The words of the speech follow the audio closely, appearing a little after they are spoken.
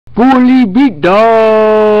Fully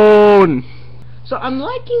beatdown! So I'm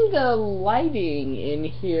liking the lighting in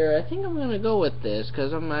here. I think I'm going to go with this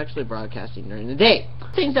because I'm actually broadcasting during the day.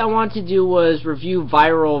 Things I want to do was review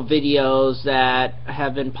viral videos that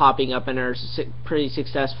have been popping up and are pretty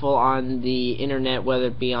successful on the internet, whether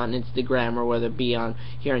it be on Instagram or whether it be on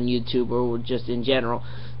here on YouTube or just in general.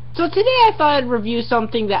 So today I thought I'd review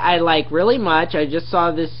something that I like really much. I just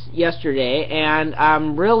saw this yesterday and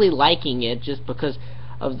I'm really liking it just because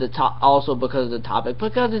of the also because of the topic,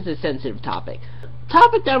 because it's a sensitive topic.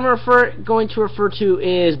 Topic that I'm going to refer to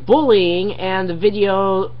is bullying and the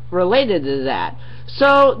video related to that.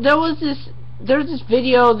 So there's this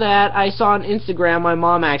video that I saw on Instagram. My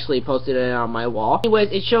mom actually posted it on my wall. Anyways,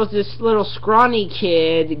 it shows this little scrawny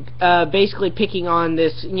kid basically picking on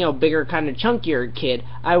this, bigger, kind of chunkier kid.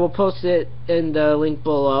 I will post it in the link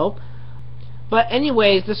below. But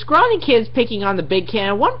anyways, the scrawny kid's picking on the big kid.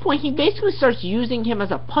 At one point, he basically starts using him as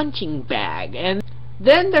a punching bag. And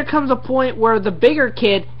then there comes a point where the bigger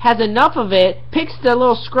kid has enough of it, picks the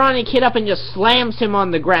little scrawny kid up and just slams him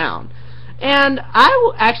on the ground. And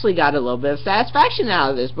I actually got a little bit of satisfaction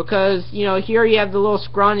out of this because, here you have the little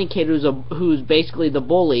scrawny kid who's basically the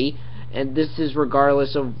bully, and this is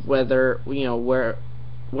regardless of whether, where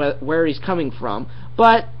he's coming from.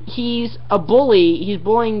 But he's a bully. He's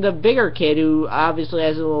bullying the bigger kid who obviously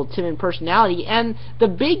has a little timid personality, and the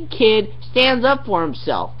big kid stands up for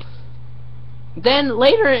himself. Then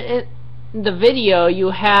later in the video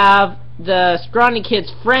you have the scrawny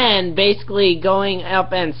kid's friend basically going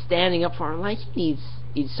up and standing up for him, like he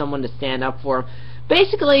needs someone to stand up for him,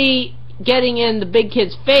 basically getting in the big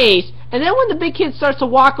kid's face. And then when the big kid starts to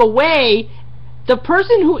walk away, the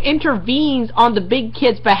person who intervenes on the big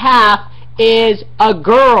kid's behalf is a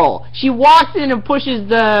girl. She walks in and pushes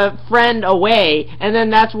the friend away, and then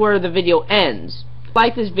that's where the video ends. I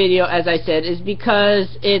like this video, as I said, is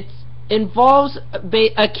because it involves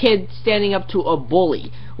a kid standing up to a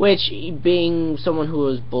bully, which, being someone who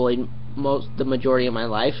was bullied the majority of my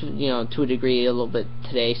life, to a degree a little bit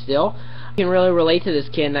today still, I can really relate to this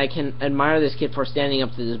kid, and I can admire this kid for standing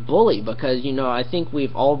up to this bully, because, I think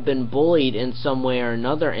we've all been bullied in some way or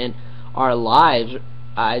another in our lives,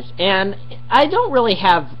 and I don't really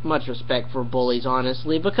have much respect for bullies,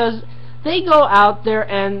 honestly, because they go out there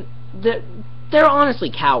and they're honestly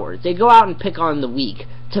cowards. They go out and pick on the weak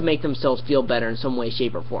to make themselves feel better in some way,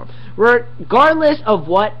 shape, or form. Regardless of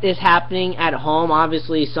what is happening at home,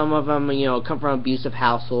 obviously some of them, come from abusive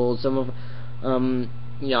households, some of them,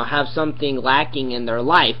 have something lacking in their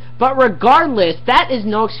life. But regardless, that is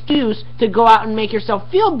no excuse to go out and make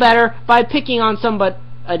yourself feel better by picking on somebody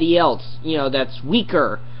else, that's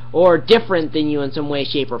weaker or different than you in some way,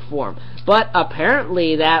 shape, or form. But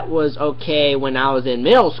apparently that was okay when I was in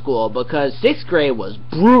middle school, because 6th grade was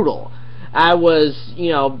brutal. I was,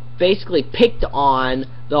 basically picked on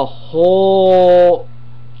the whole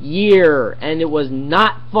year, and it was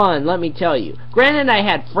not fun, let me tell you. Granted, I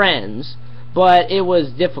had friends, but it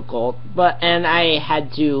was difficult, and I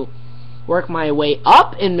had to work my way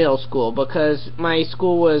up in middle school, because my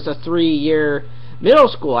school was a 3-year middle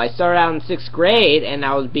school. I started out in 6th grade, and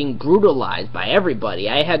I was being brutalized by everybody.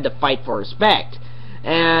 I had to fight for respect,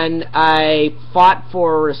 and I fought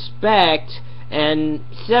for respect. And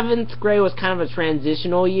 7th grade was kind of a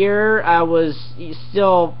transitional year. I was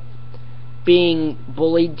still being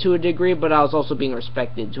bullied to a degree, but I was also being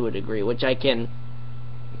respected to a degree, which I can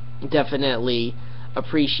definitely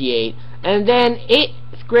appreciate. And then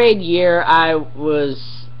 8th grade year, I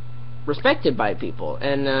was respected by people,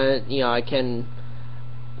 and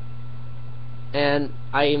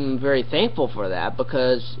I am very thankful for that,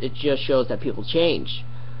 because it just shows that people change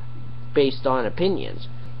based on opinions.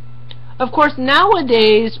 Of course,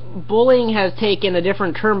 nowadays, bullying has taken a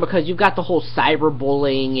different turn, because you've got the whole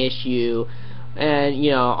cyberbullying issue, and,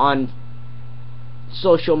 on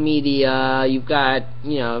social media, you've got,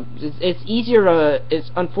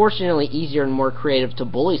 it's unfortunately easier and more creative to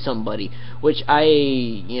bully somebody, which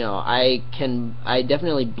I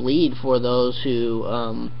definitely bleed for those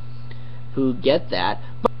who get that.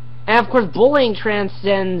 And of course, bullying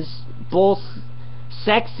transcends both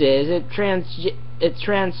sexes. It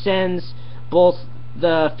transcends both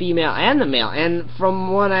the female and the male, and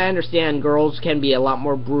from what I understand, girls can be a lot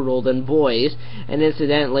more brutal than boys, and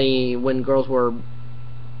incidentally, when girls were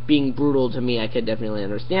being brutal to me, I could definitely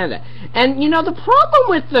understand that. And the problem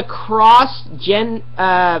with the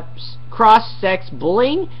cross-sex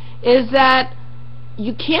bullying is that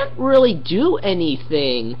you can't really do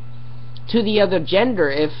anything to the other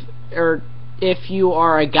gender if you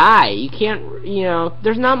are a guy. You can't, you know,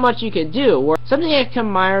 there's not much you can do. Something I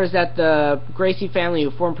admire is that the Gracie family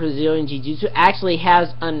who formed Brazilian Jiu-Jitsu actually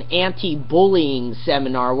has an anti-bullying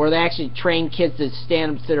seminar where they actually train kids to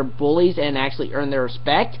stand up to their bullies and actually earn their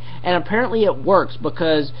respect. And apparently it works,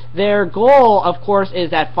 because their goal, of course,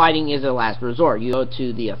 is that fighting is a last resort. You go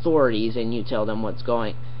to the authorities and you tell them what's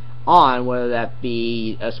going on, whether that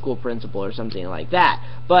be a school principal or something like that.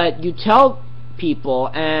 But you tell people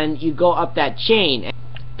and you go up that chain,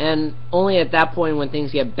 and only at that point, when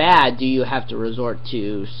things get bad, do you have to resort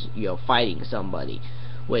to, you know, fighting somebody,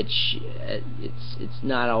 which it's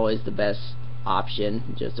not always the best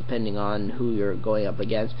option, just depending on who you're going up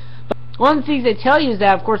against. But one of the things they tell you is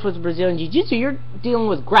that, of course, with Brazilian Jiu-Jitsu, you're dealing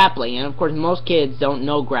with grappling, and of course most kids don't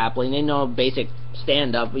know grappling. They know basic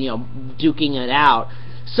stand-up, you know, duking it out.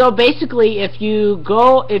 So basically, if you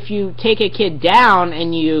take a kid down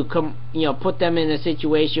and you put them in a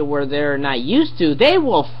situation where they're not used to, they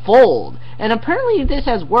will fold. And apparently this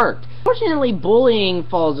has worked. Fortunately, bullying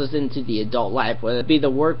follows us into the adult life, whether it be the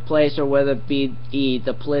workplace or whether it be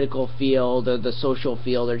the political field or the social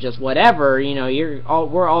field or just whatever. You know,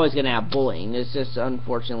 we're always going to have bullying. It's just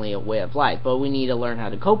unfortunately a way of life, but we need to learn how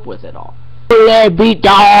to cope with it all. Beat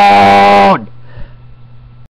down!